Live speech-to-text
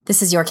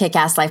This is your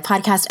Kick-Ass Life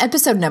podcast,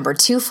 episode number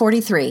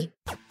 243.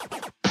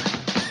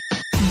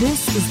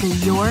 This is the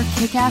Your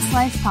Kick-Ass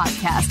Life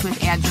podcast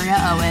with Andrea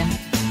Owen,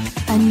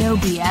 a no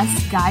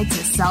BS guide to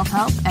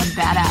self-help and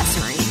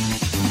badassery.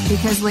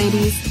 Because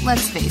ladies,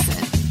 let's face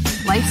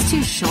it, life's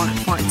too short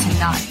for it to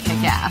not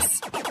kick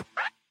ass.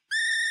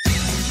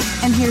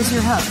 And here's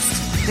your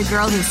host, the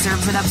girl who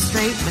serves it up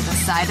straight with a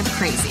side of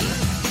crazy,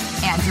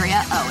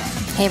 Andrea Owen.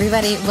 Hey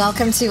everybody,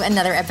 welcome to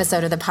another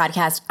episode of the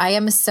podcast. I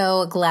am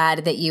so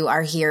glad that you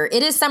are here.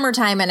 It is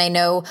summertime, and I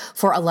know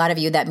for a lot of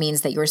you that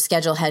means that your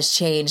schedule has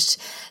changed.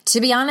 To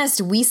be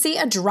honest, we see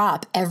a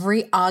drop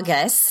every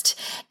August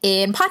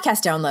in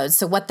podcast downloads.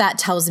 So what that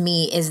tells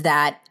me is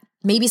that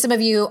maybe some of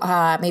you,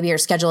 maybe your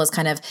schedule has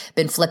kind of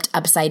been flipped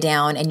upside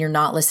down and you're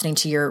not listening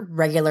to your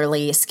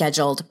regularly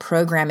scheduled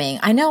programming.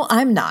 I know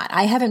I'm not.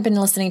 I haven't been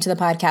listening to the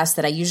podcast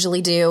that I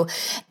usually do,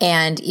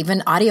 and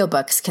even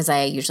audiobooks, because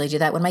I usually do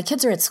that when my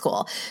kids are at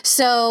school.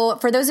 So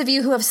for those of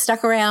you who have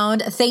stuck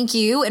around, thank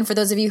you. And for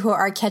those of you who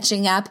are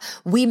catching up,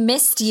 we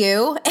missed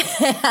you.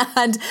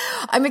 And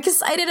I'm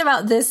excited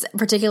about this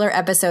particular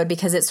episode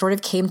because it sort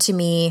of came to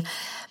me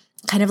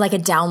kind of like a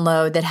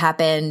download that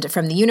happened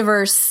from the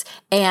universe.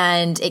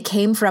 And it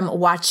came from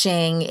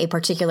watching a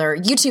particular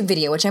YouTube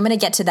video, which I'm going to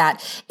get to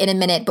that in a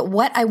minute. But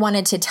what I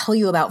wanted to tell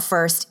you about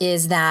first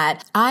is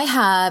that I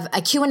have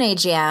a Q&A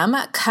jam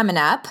coming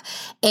up,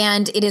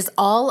 and it is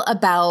all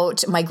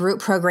about my group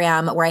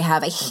program where I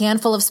have a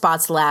handful of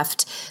spots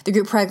left. The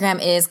group program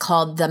is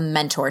called The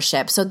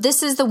Mentorship. So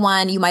this is the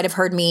one, you might have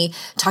heard me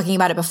talking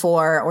about it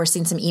before or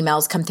seen some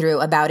emails come through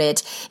about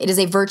it. It is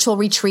a virtual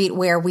retreat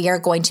where we are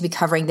going to be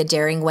covering the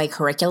Daring Way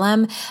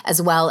curriculum,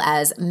 as well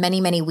as many,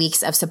 many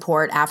weeks of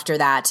support after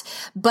that.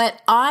 But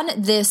on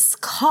this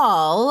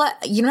call,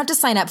 you don't have to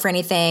sign up for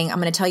anything. I'm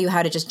going to tell you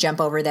how to just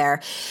jump over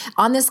there.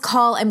 On this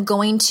call, I'm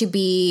going to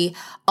be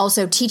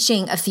also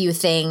teaching a few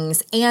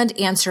things and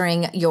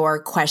answering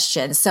your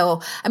questions.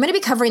 So I'm going to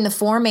be covering the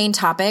 4 main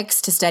topics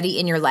to study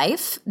in your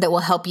life that will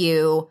help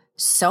you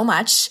so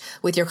much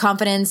with your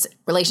confidence,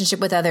 relationship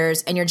with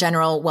others, and your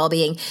general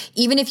well-being.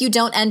 Even if you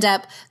don't end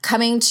up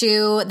coming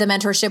to the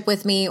mentorship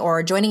with me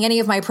or joining any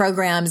of my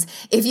programs,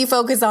 if you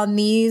focus on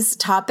these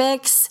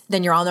topics,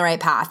 then you're on the right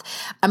path.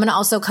 I'm going to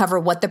also cover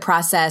what the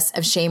process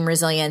of shame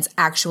resilience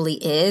actually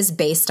is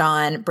based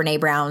on Brene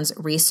Brown's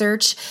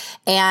research.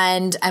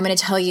 And I'm going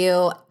to tell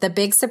you the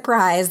big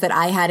surprise that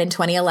I had in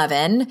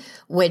 2011,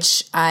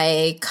 which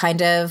it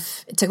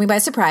took me by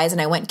surprise, and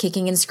I went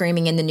kicking and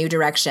screaming in the new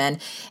direction.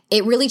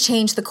 It really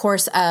changed the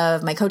course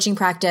of my coaching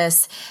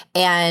practice,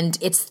 and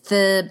it's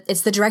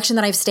the direction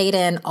that I've stayed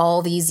in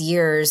all these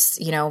years,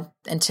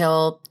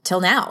 until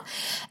now.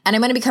 And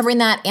I'm going to be covering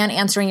that and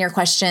answering your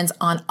questions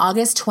on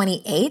August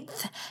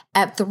 28th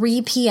at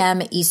 3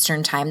 p.m.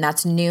 Eastern time.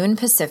 That's noon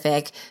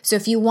Pacific. So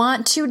if you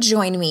want to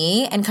join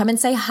me and come and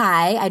say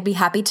hi, I'd be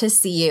happy to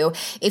see you.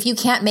 If you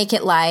can't make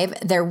it live,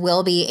 there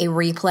will be a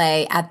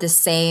replay at the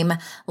same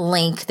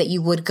link that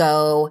you would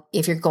go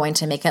if you're going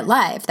to make it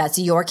live. That's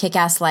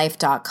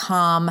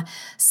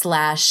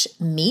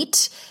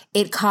yourkickasslife.com/meet.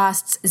 It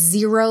costs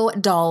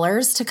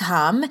 $0 to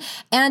come.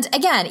 And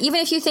again, even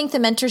if you think the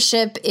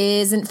mentorship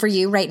isn't for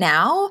you right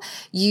now,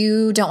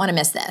 you don't want to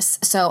miss this.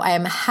 So I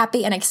am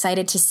happy and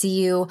excited to see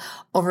you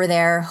over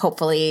there,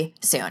 hopefully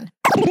soon.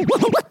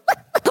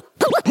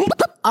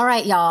 All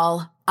right,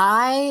 y'all.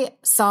 I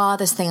saw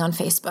this thing on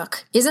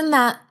Facebook. Isn't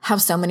that how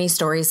so many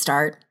stories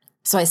start?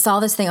 So I saw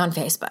this thing on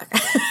Facebook.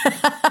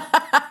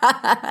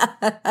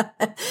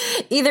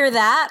 Either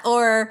that,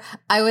 or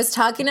I was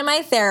talking to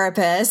my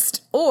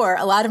therapist, or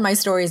a lot of my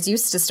stories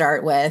used to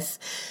start with,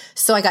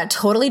 so I got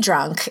totally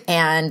drunk.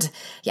 And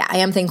yeah, I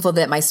am thankful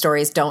that my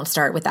stories don't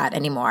start with that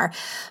anymore.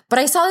 But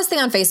I saw this thing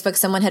on Facebook.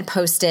 Someone had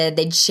posted,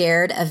 they'd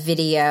shared a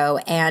video,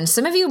 and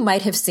some of you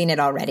might have seen it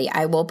already.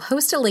 I will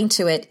post a link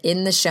to it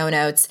in the show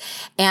notes.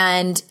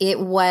 And it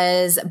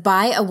was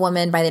by a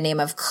woman by the name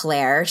of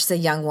Claire. She's a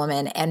young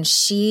woman, and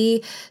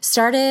she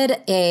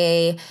started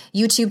a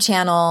YouTube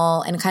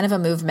channel and kind of a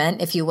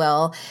movement, if you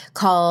will,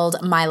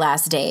 called My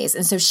Last Days.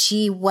 And so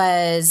she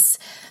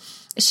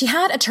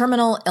had a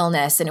terminal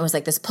illness, and it was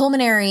like this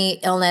pulmonary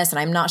illness, and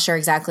I'm not sure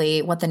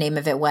exactly what the name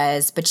of it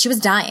was, but she was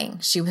dying.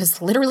 She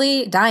was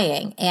literally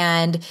dying.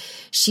 And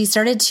she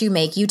started to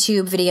make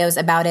YouTube videos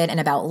about it and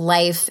about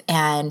life.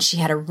 And she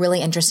had a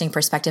really interesting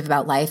perspective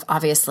about life,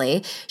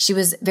 obviously. She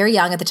was very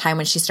young at the time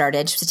when she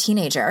started. She was a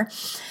teenager.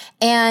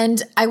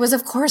 And I was,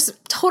 of course,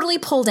 totally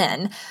pulled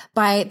in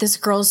by this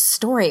girl's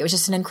story. It was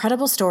just an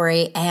incredible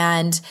story.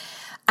 And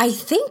I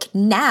think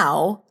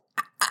now,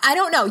 I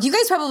don't know. You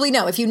guys probably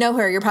know. If you know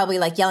her, you're probably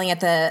like yelling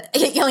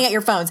at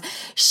your phones.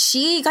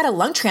 She got a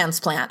lung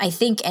transplant, I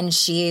think, and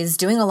she's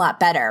doing a lot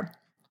better.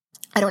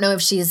 I don't know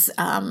if she's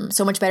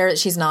so much better that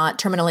she's not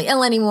terminally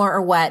ill anymore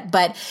or what,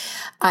 but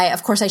I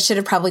should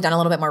have probably done a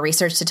little bit more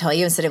research to tell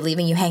you instead of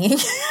leaving you hanging.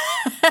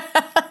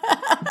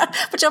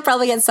 But which you'll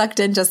probably get sucked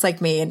in just like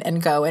me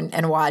and go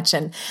and watch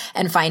and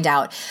find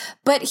out.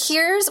 But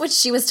here's what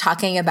she was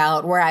talking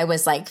about where I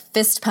was like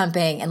fist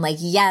pumping and like,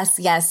 yes,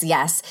 yes,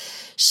 yes.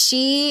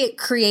 She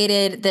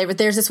created,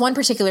 there's this one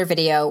particular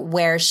video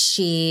where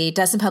she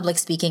does some public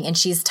speaking and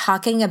she's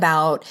talking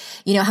about,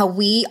 how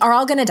we are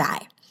all going to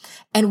die.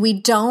 And we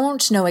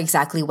don't know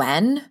exactly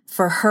when.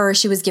 For her,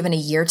 she was given a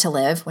year to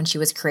live when she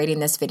was creating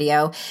this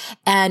video.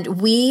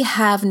 And we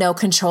have no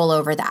control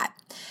over that,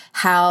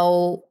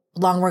 how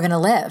long we're going to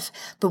live.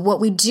 But what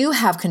we do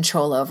have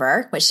control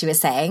over, what she was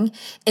saying,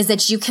 is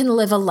that you can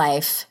live a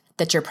life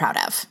that you're proud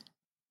of.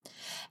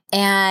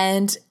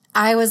 And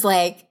I was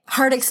like,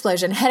 heart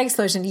explosion, head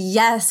explosion.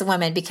 Yes,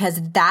 women, because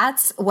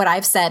that's what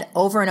I've said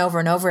over and over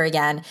and over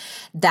again.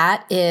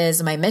 That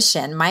is my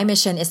mission. My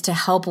mission is to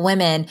help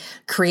women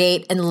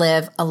create and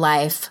live a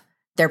life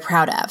they're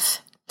proud of.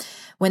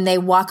 When they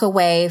walk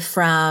away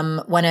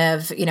from one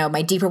of,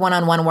 my deeper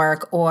one-on-one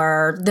work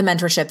or the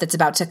mentorship that's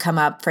about to come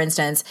up, for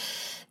instance,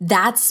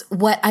 that's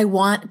what I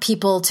want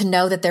people to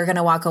know that they're going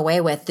to walk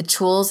away with, the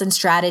tools and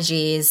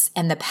strategies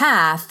and the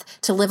path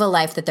to live a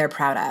life that they're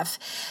proud of.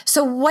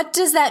 So what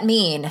does that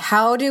mean?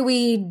 How do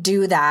we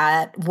do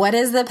that? What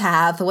is the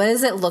path? What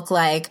does it look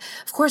like?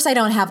 Of course, I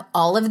don't have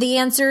all of the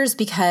answers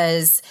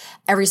because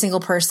every single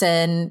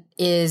person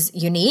is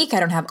unique. I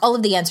don't have all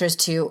of the answers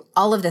to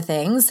all of the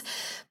things.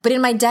 But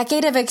in my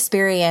decade of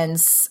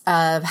experience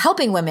of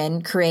helping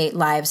women create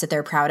lives that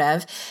they're proud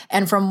of,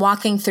 and from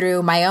walking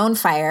through my own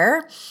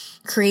fire,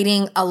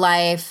 creating a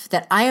life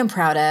that I am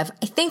proud of,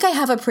 I think I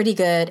have a pretty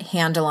good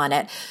handle on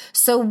it.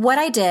 So what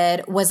I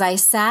did was I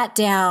sat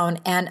down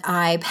and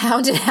I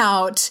pounded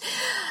out,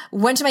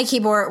 went to my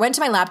keyboard, went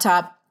to my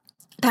laptop,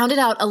 pounded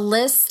out a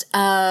list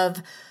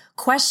of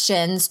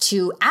questions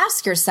to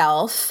ask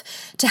yourself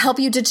to help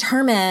you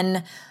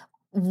determine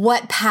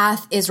what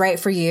path is right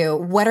for you.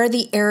 What are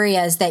the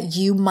areas that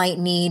you might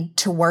need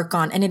to work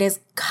on? And it is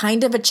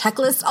kind of a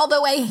checklist,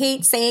 although I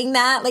hate saying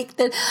that, like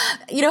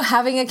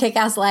having a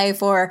kick-ass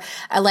life or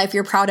a life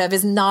you're proud of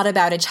is not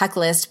about a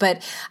checklist,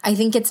 but I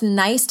think it's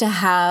nice to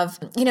have,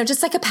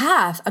 just like a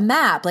path, a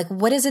map, like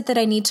what is it that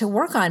I need to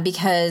work on?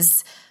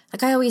 Because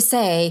like I always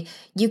say,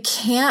 you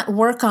can't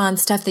work on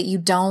stuff that you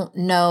don't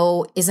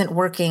know isn't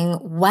working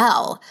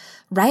well.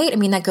 Right? I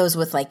mean, that goes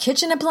with like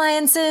kitchen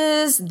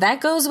appliances, that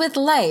goes with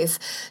life.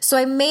 So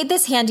I made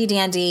this handy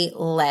dandy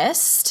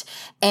list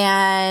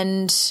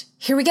and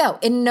here we go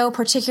in no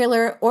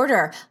particular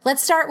order.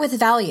 Let's start with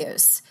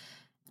values.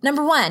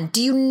 Number one,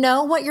 do you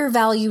know what your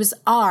values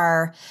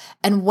are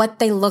and what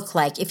they look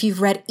like? If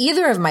you've read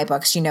either of my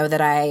books, you know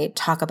that I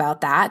talk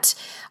about that.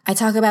 I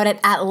talk about it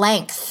at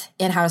length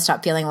in How to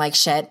Stop Feeling Like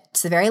Shit.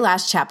 It's the very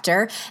last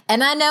chapter.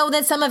 And I know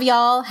that some of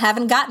y'all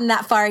haven't gotten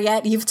that far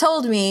yet. You've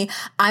told me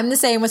I'm the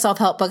same with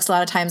self-help books. A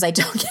lot of times I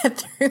don't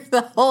get through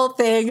the whole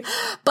thing,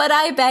 but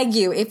I beg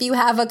you, if you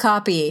have a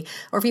copy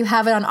or if you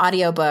have it on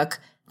audiobook,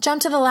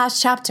 jump to the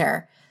last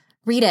chapter,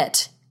 read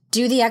it,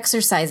 do the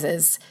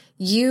exercises.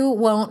 You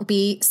won't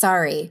be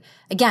sorry.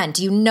 Again,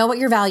 do you know what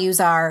your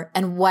values are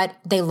and what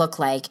they look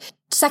like?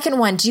 Second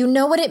one, do you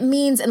know what it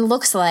means and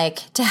looks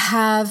like to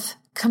have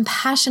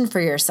compassion for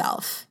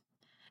yourself?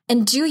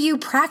 And do you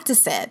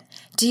practice it?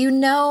 Do you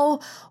know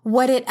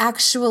what it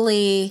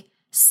actually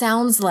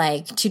sounds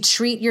like to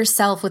treat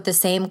yourself with the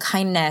same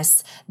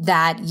kindness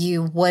that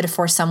you would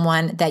for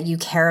someone that you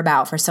care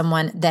about, for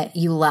someone that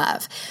you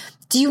love?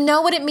 Do you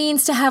know what it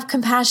means to have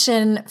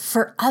compassion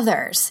for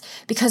others?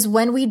 Because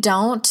when we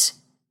don't,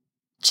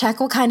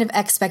 check what kind of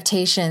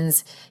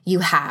expectations you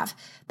have.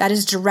 That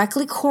is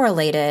directly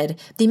correlated.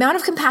 The amount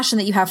of compassion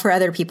that you have for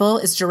other people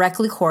is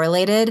directly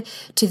correlated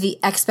to the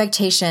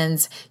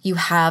expectations you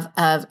have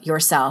of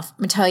yourself. I'm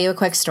going to tell you a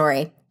quick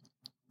story.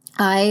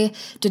 I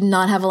did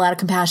not have a lot of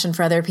compassion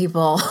for other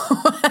people.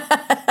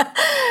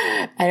 I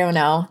don't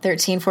know,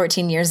 13,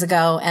 14 years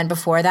ago. And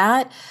before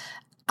that,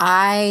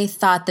 I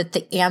thought that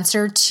the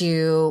answer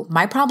to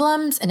my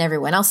problems and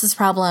everyone else's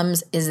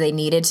problems is they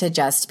needed to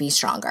just be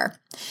stronger.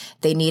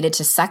 They needed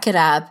to suck it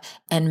up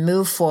and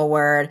move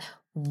forward.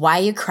 Why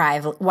you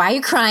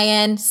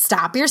crying?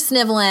 Stop your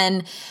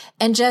sniveling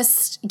and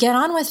just get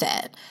on with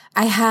it.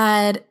 I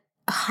had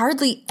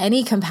hardly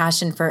any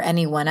compassion for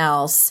anyone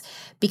else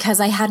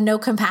because I had no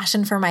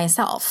compassion for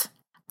myself.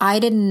 I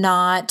did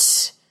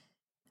not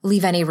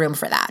leave any room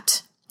for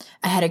that.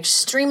 I had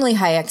extremely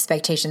high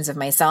expectations of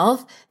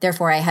myself.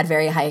 Therefore, I had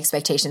very high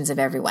expectations of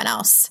everyone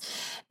else.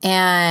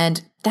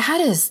 And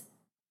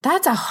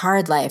that's a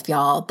hard life,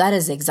 y'all. That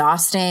is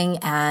exhausting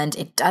and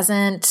it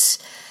doesn't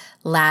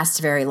last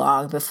very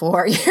long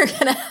before you're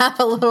going to have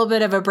a little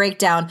bit of a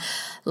breakdown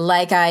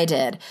like I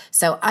did.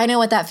 So I know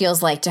what that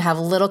feels like to have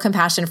little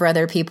compassion for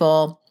other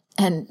people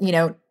and,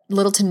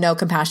 little to no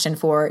compassion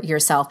for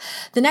yourself.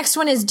 The next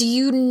one is, do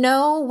you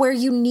know where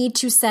you need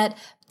to set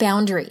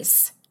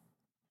boundaries?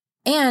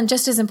 And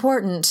just as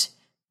important,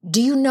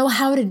 do you know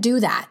how to do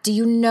that? Do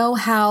you know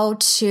how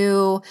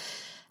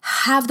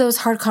have those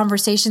hard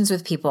conversations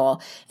with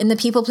people. In the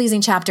people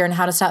pleasing chapter and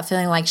how to stop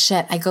feeling like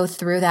shit, I go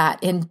through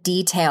that in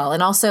detail.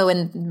 And also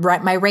in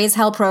my Raise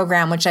Hell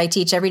program, which I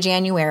teach every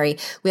January,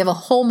 we have a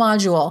whole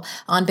module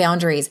on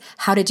boundaries,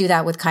 how to do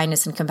that with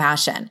kindness and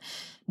compassion.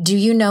 Do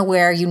you know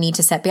where you need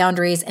to set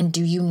boundaries? And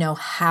do you know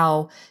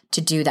how to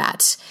do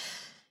that?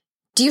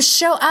 Do you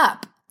show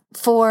up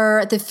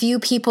for the few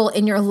people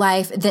in your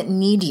life that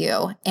need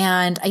you?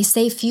 And I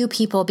say few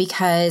people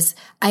because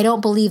I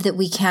don't believe that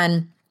we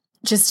can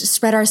just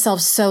spread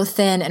ourselves so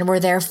thin and we're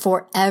there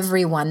for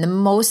everyone. The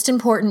most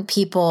important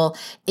people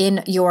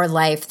in your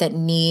life that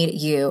need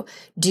you,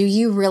 do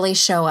you really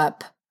show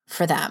up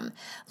for them?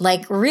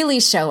 Like really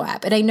show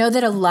up. And I know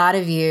that a lot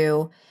of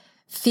you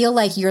feel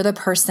like you're the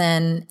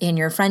person in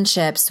your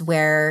friendships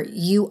where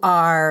you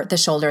are the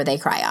shoulder they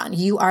cry on.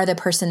 You are the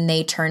person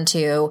they turn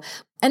to.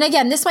 And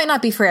again, this might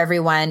not be for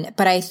everyone,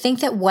 but I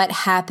think that what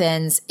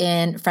happens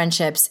in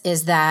friendships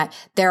is that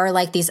there are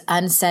like these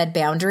unsaid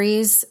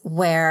boundaries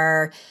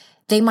where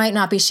they might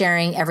not be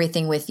sharing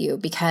everything with you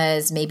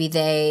because maybe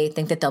they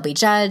think that they'll be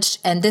judged.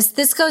 And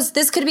this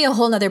could be a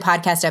whole nother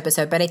podcast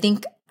episode, but I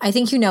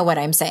think you know what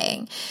I'm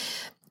saying.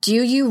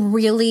 Do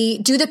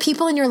the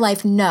people in your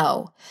life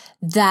know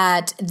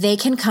that they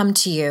can come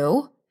to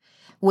you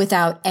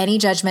without any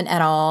judgment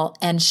at all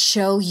and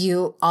show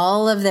you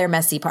all of their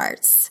messy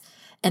parts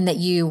and that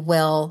you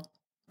will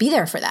be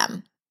there for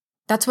them?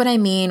 That's what I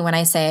mean when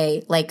I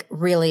say like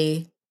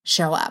really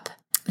show up.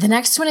 The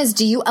next one is,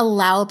 do you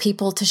allow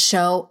people to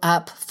show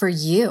up for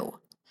you?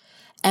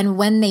 And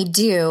when they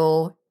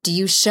do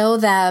you show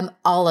them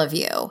all of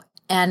you?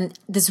 And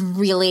this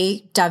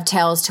really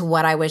dovetails to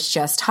what I was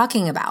just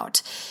talking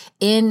about.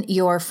 In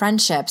your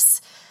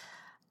friendships,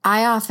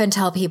 I often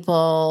tell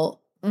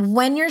people,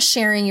 when you're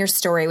sharing your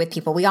story with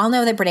people, we all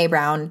know that Brené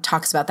Brown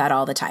talks about that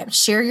all the time.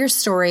 Share your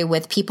story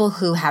with people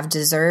who have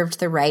deserved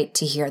the right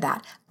to hear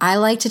that. I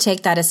like to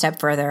take that a step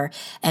further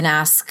and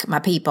ask my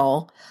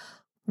people,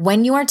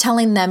 when you are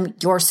telling them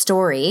your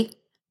story,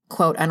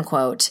 quote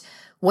unquote,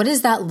 what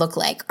does that look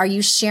like? Are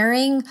you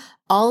sharing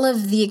all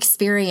of the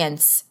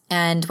experience?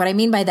 And what I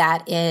mean by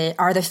that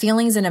are the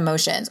feelings and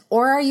emotions,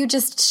 or are you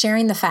just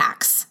sharing the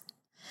facts?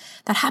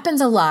 That happens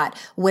a lot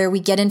where we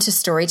get into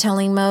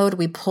storytelling mode,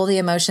 we pull the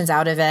emotions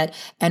out of it,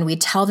 and we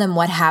tell them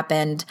what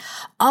happened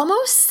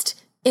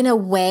almost in a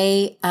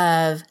way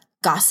of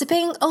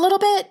gossiping a little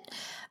bit.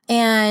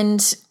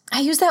 And I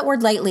use that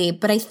word lightly,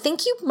 but I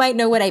think you might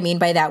know what I mean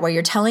by that, where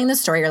you're telling the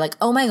story. You're like,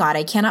 oh my God,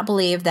 I cannot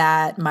believe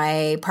that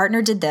my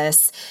partner did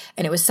this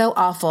and it was so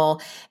awful.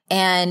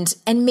 And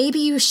maybe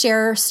you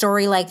share a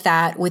story like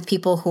that with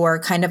people who are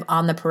kind of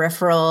on the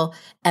peripheral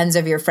ends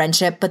of your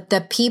friendship, but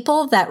the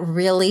people that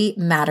really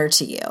matter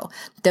to you,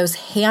 those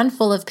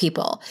handful of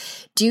people,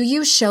 do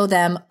you show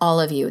them all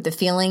of you, the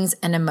feelings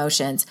and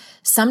emotions?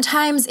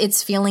 Sometimes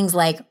it's feelings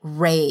like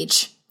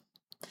rage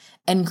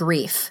and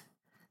grief.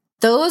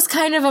 Those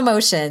kind of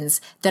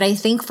emotions that I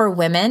think for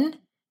women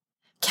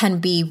can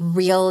be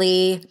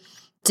really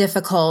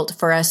difficult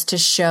for us to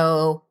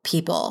show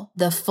people,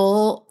 the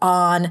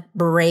full-on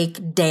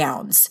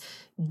breakdowns.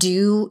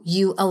 Do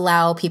you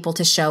allow people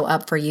to show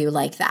up for you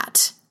like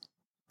that?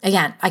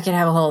 Again, I could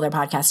have a whole other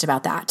podcast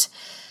about that.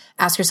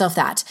 Ask yourself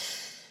that.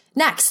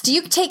 Next, do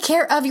you take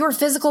care of your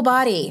physical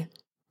body?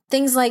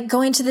 Things like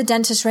going to the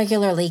dentist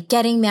regularly,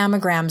 getting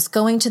mammograms,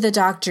 going to the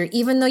doctor,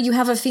 even though you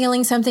have a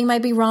feeling something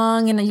might be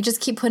wrong and you just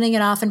keep putting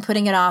it off and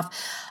putting it off.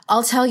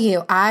 I'll tell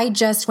you, I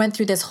just went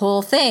through this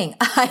whole thing.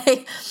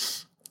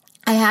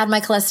 I had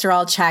my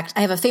cholesterol checked.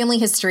 I have a family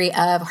history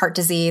of heart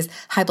disease,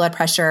 high blood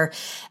pressure,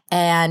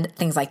 and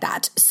things like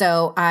that.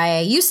 So I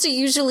used to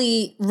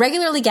usually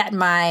regularly get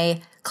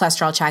my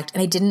cholesterol checked,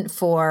 and I didn't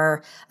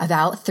for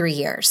about 3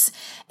 years.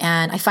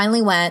 And I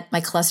finally went,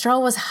 my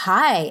cholesterol was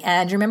high.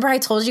 And remember I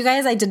told you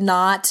guys I did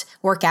not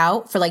work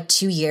out for like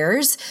 2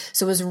 years.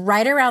 So it was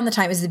right around the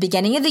time, it was the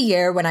beginning of the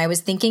year when I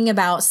was thinking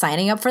about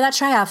signing up for that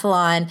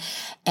triathlon.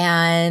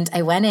 And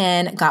I went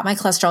in, got my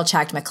cholesterol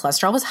checked. My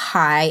cholesterol was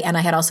high. And I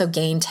had also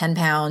gained 10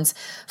 pounds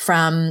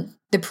from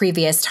the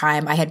previous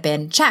time I had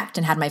been checked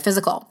and had my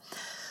physical.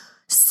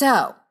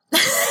 So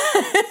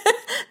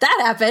that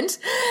happened.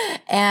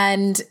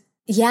 And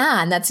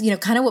yeah, and that's,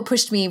 kind of what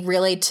pushed me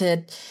really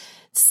to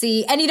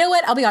see. And you know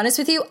what? I'll be honest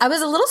with you. I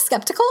was a little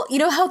skeptical. You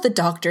know how the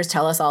doctors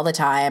tell us all the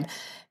time,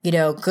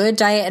 good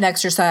diet and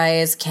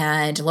exercise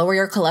can lower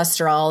your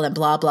cholesterol and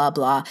blah, blah,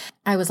 blah.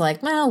 I was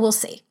like, well, we'll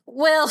see.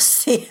 We'll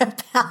see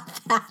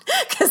about that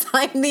because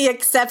I'm the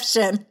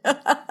exception.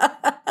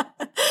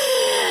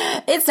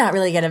 It's not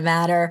really going to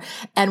matter.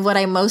 And what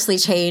I mostly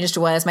changed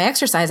was my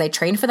exercise. I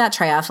trained for that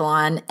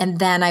triathlon, and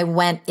then I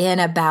went in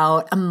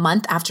about a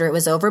month after it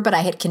was over, but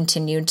I had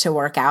continued to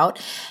work out.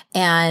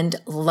 And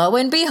lo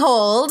and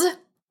behold,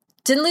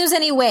 didn't lose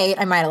any weight.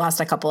 I might have lost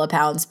a couple of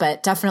pounds,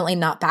 but definitely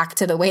not back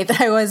to the weight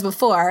that I was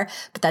before,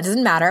 but that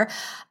doesn't matter.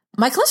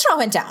 My cholesterol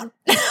went down.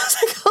 I was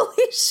like,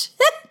 holy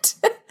shit.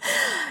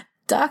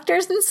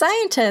 Doctors and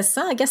scientists.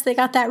 I guess they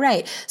got that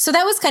right. So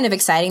that was kind of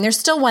exciting. There's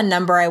still one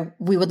number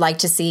we would like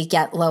to see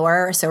get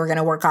lower. So we're going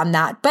to work on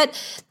that. But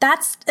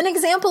that's an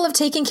example of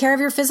taking care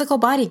of your physical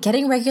body,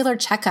 getting regular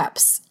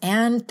checkups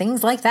and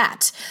things like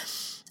that.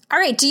 All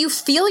right. Do you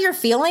feel your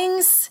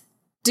feelings?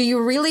 Do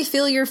you really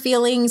feel your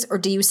feelings, or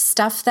do you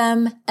stuff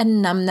them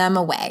and numb them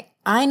away?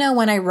 I know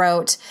when I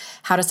wrote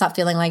How to Stop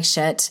Feeling Like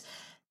Shit,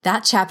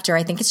 that chapter,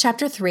 I think it's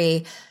chapter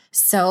 3,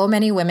 so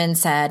many women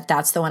said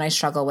that's the one I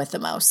struggle with the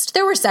most.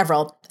 There were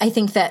several. I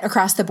think that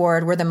across the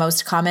board were the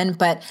most common,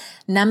 but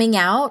numbing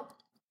out,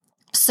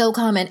 so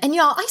common. And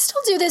y'all, I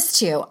still do this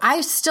too.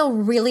 I still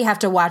really have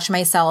to watch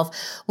myself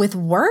with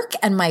work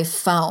and my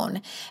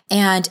phone.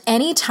 And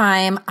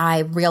anytime I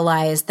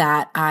realize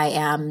that I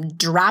am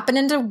dropping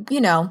into,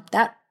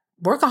 that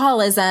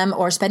workaholism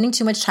or spending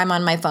too much time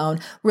on my phone,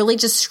 really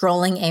just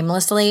scrolling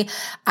aimlessly,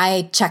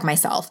 I check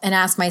myself and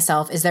ask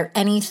myself, is there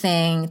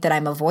anything that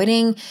I'm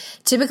avoiding?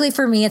 Typically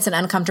for me, it's an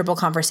uncomfortable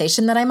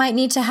conversation that I might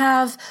need to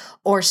have,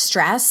 or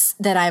stress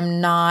that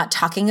I'm not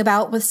talking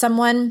about with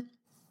someone.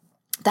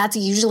 That's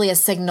usually a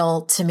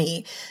signal to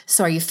me.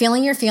 So are you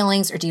feeling your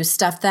feelings, or do you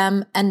stuff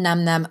them and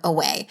numb them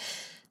away?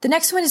 The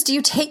next one is, do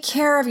you take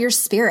care of your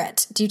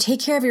spirit? Do you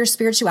take care of your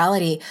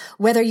spirituality?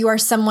 Whether you are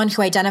someone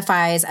who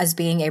identifies as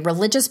being a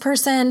religious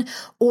person,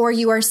 or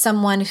you are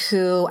someone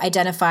who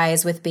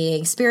identifies with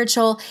being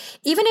spiritual,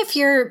 even if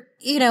you're,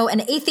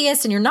 an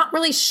atheist and you're not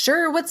really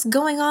sure what's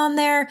going on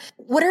there,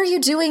 what are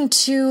you doing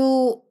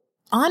to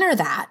honor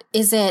that?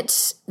 Is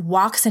it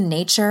walks in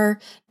nature?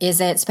 Is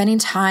it spending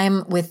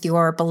time with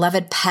your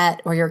beloved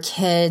pet or your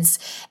kids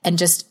and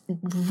just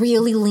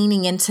really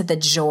leaning into the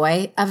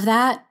joy of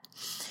that?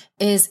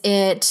 Is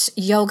it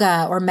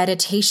yoga or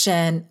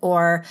meditation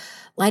or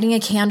lighting a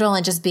candle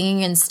and just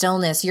being in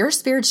stillness? Your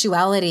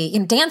spirituality,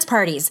 dance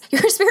parties,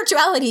 your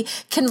spirituality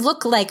can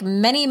look like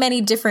many,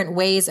 many different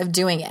ways of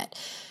doing it.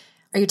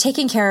 Are you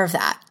taking care of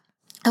that?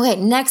 Okay,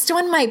 next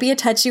one might be a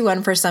touchy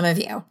one for some of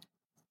you.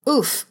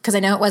 Oof, because I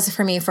know it was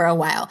for me for a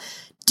while.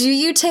 Do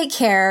you take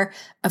care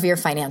of your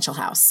financial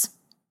house?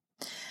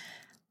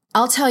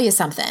 I'll tell you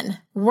something.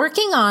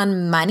 Working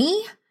on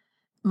money,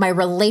 my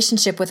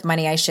relationship with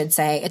money, I should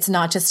say, it's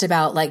not just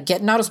about like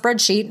getting out a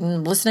spreadsheet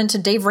and listening to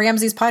Dave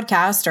Ramsey's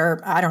podcast,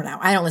 or I don't know.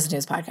 I don't listen to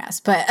his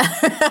podcast, but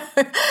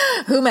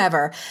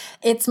whomever.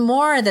 It's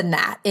more than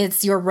that.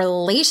 It's your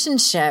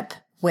relationship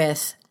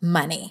with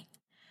money.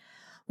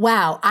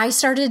 Wow. I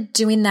started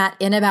doing that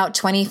in about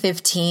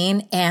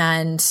 2015,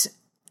 and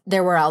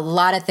there were a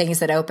lot of things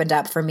that opened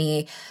up for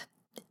me.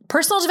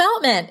 Personal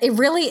development, it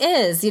really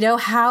is.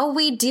 How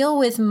we deal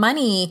with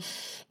money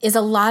is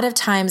a lot of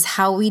times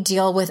how we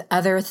deal with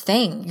other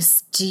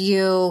things.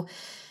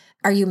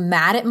 Are you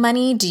mad at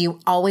money? Do you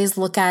always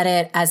look at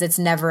it as it's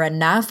never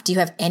enough? Do you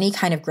have any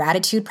kind of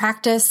gratitude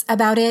practice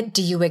about it?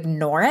 Do you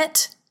ignore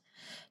it?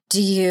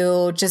 Do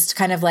you just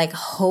kind of like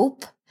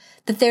hope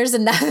that there's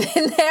enough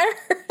in there?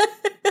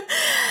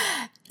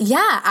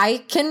 Yeah,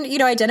 I can,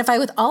 identify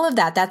with all of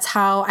that. That's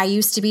how I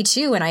used to be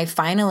too. And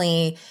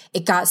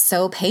it got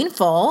so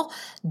painful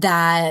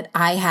that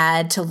I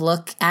had to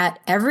look at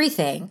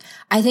everything.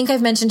 I think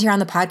I've mentioned here on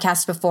the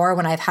podcast before,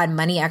 when I've had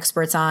money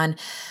experts on,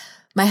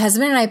 my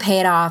husband and I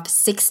paid off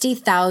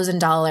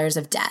 $60,000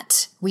 of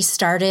debt. We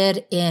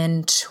started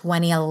in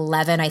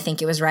 2011. I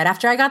think it was right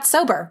after I got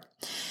sober.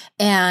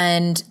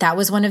 And that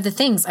was one of the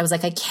things. I was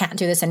like, I can't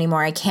do this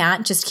anymore. I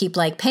can't just keep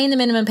like paying the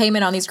minimum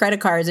payment on these credit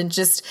cards and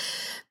just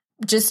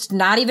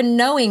not even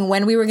knowing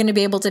when we were going to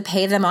be able to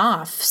pay them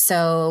off.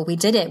 So we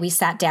did it. We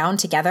sat down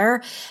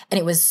together, and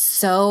it was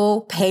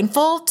so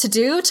painful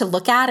to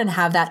look at and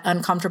have that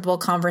uncomfortable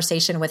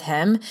conversation with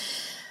him.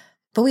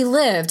 But we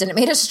lived, and it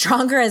made us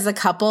stronger as a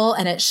couple.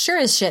 And it sure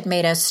as shit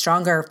made us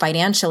stronger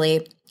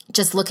financially,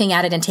 just looking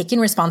at it and taking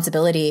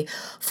responsibility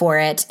for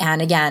it.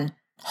 And again,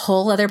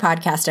 whole other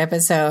podcast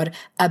episode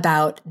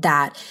about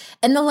that.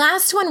 And the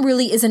last one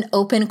really is an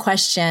open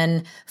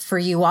question for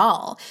you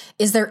all.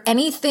 Is there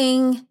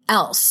anything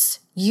else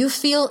you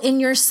feel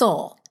in your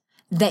soul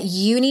that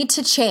you need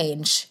to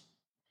change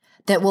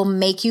that will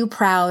make you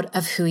proud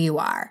of who you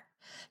are?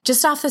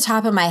 Just off the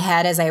top of my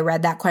head, as I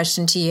read that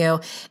question to you,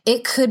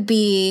 it could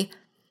be,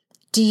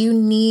 do you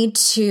need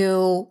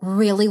to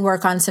really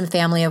work on some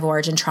family of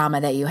origin trauma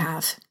that you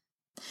have?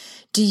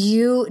 Do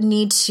you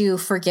need to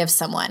forgive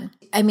someone?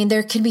 I mean,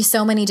 there could be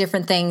so many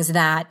different things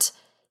that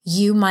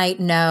you might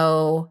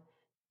know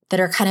that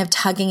are kind of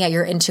tugging at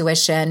your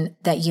intuition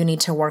that you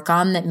need to work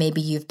on, that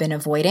maybe you've been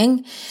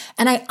avoiding.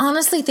 And I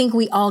honestly think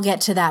we all get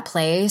to that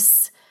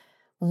place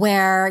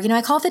where,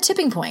 I call it the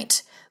tipping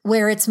point,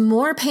 where it's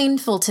more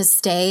painful to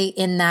stay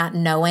in that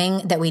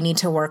knowing that we need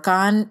to work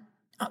on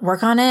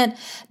it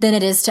than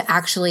it is to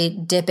actually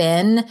dip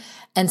in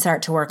and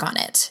start to work on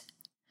it.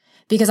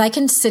 Because I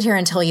can sit here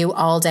and tell you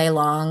all day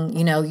long,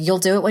 you'll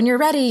do it when you're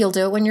ready. You'll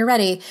do it when you're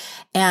ready.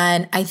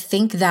 And I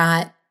think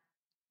that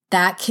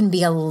can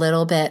be a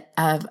little bit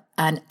of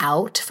an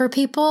out for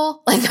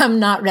people. Like, I'm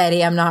not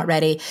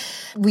ready.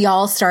 We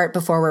all start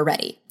before we're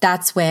ready.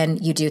 That's when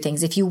you do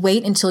things. If you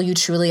wait until you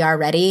truly are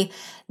ready,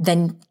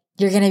 then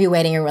you're going to be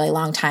waiting a really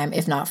long time,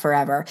 if not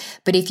forever.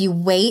 But if you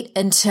wait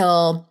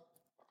until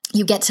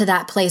you get to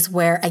that place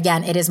where,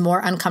 again, it is more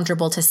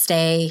uncomfortable to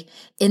stay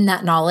in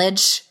that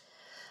knowledge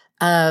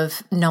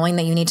of knowing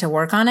that you need to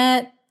work on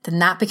it, then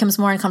that becomes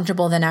more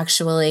uncomfortable than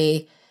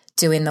actually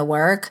doing the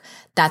work.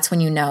 That's when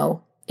you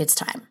know it's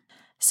time.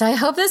 So I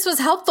hope this was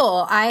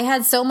helpful. I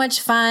had so much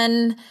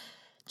fun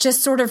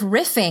just sort of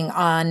riffing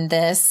on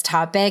this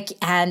topic,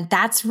 and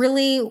that's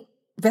really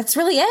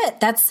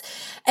it.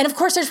 And of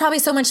course there's probably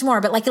so much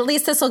more, but like at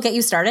least this will get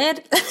you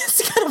started.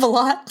 It's kind of a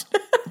lot.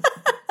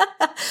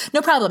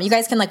 No problem. You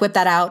guys can like whip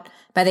that out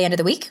by the end of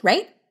the week,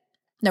 right?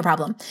 No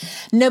problem.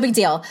 No big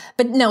deal.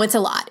 But no, it's a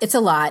lot. It's a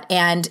lot.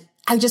 And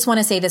I just want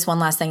to say this one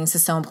last thing. This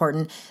is so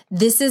important.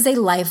 This is a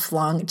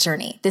lifelong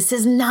journey. This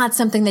is not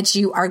something that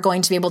you are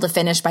going to be able to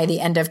finish by the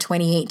end of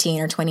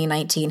 2018 or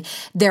 2019.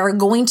 There are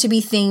going to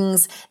be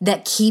things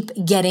that keep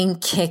getting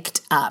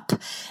kicked up.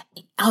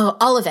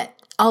 All of it.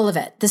 All of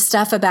it. The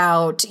stuff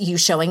about you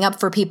showing up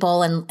for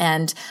people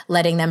and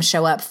letting them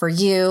show up for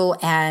you,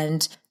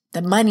 and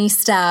the money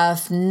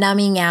stuff,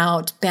 numbing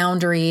out,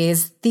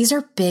 boundaries. These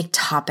are big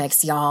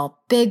topics, y'all.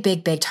 Big,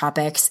 big, big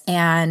topics.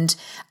 And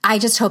I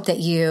just hope that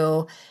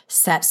you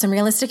set some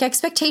realistic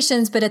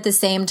expectations, but at the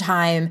same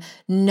time,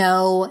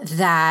 know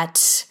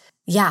that,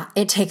 yeah,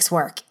 it takes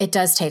work. It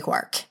does take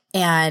work.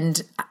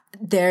 And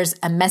there's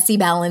a messy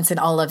balance in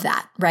all of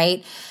that,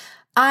 right?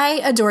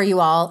 I adore you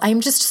all.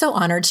 I'm just so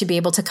honored to be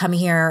able to come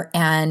here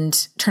and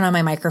turn on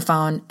my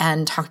microphone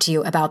and talk to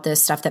you about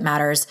this stuff that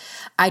matters.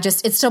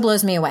 It still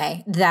blows me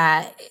away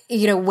that,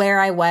 where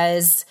I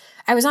was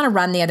on a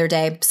run the other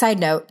day, side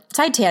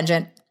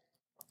tangent.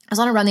 I was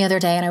on a run the other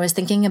day and I was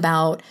thinking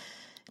about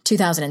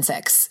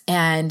 2006,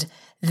 and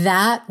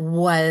that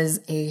was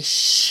a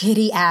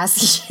shitty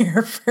ass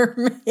year for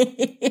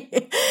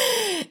me.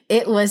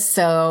 It was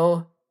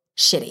so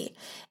shitty.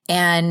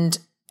 And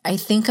I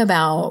think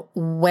about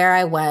where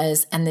I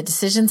was and the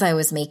decisions I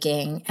was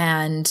making,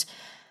 and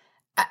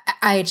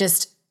I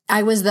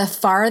was the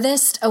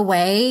farthest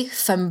away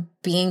from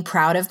being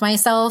proud of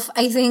myself,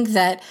 I think,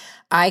 that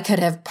I could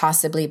have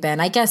possibly been.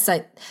 I guess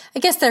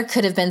there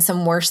could have been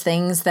some worse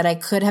things that I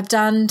could have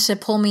done to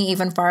pull me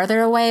even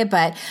farther away,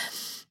 but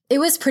it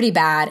was pretty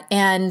bad.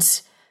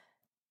 And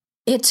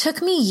it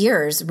took me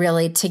years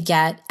really to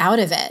get out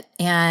of it.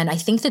 And I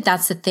think that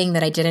that's the thing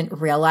that I didn't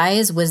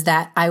realize, was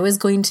that I was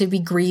going to be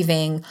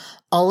grieving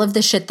all of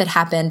the shit that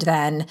happened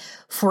then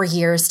for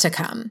years to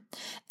come.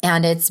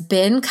 And it's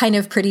been kind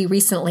of pretty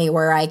recently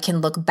where I can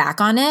look back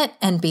on it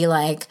and be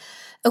like,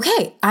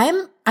 okay,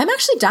 I'm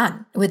actually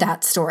done with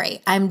that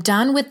story. I'm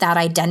done with that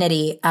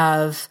identity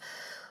of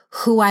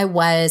who I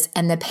was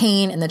and the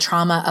pain and the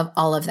trauma of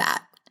all of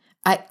that.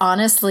 I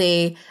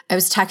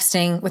was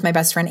texting with my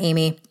best friend,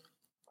 Amy.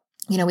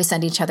 We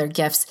send each other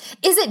GIFs.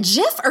 Is it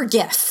GIF or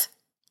GIF?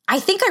 I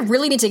think I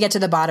really need to get to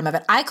the bottom of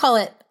it. I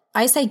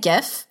say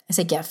GIF. I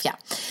say GIF, yeah.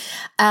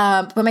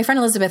 But my friend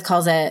Elizabeth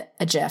calls it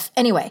a GIF.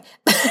 Anyway,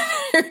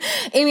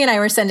 Amy and I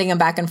were sending them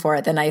back and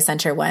forth, and I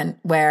sent her one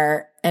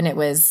and it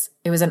was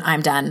an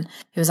I'm done.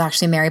 It was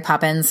actually Mary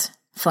Poppins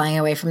flying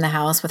away from the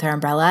house with her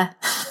umbrella.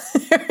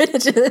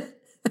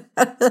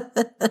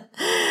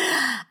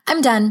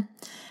 I'm done.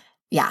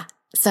 Yeah.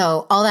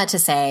 So all that to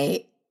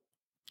say,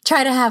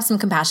 try to have some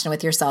compassion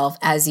with yourself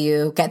as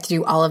you get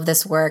through all of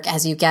this work,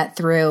 as you get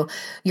through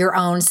your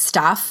own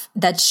stuff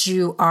that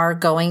you are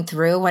going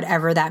through,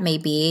 whatever that may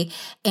be.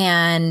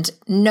 And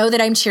know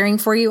that I'm cheering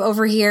for you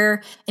over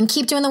here, and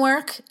keep doing the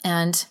work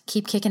and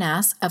keep kicking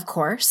ass, of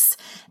course.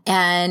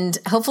 And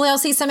hopefully I'll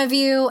see some of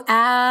you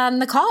on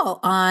the call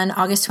on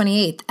August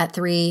 28th at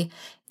 3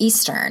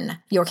 Eastern,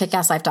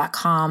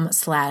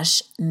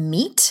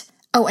 yourkickasslife.com/meet.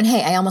 Oh, and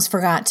hey, I almost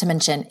forgot to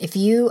mention, if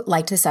you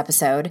liked this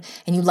episode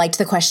and you liked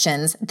the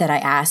questions that I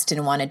asked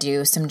and want to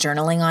do some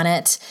journaling on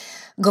it,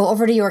 go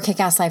over to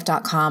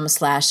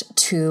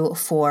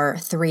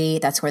yourkickasslife.com/243.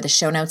 That's where the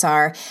show notes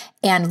are,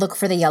 and look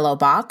for the yellow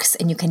box,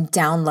 and you can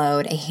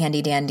download a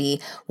handy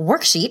dandy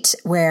worksheet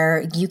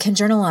where you can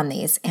journal on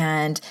these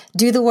and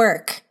do the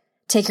work.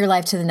 Take your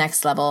life to the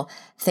next level.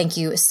 Thank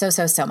you so,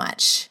 so, so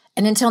much.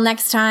 And until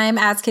next time,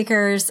 ass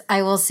kickers,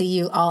 I will see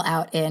you all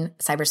out in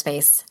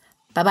cyberspace.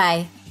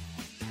 Bye-bye.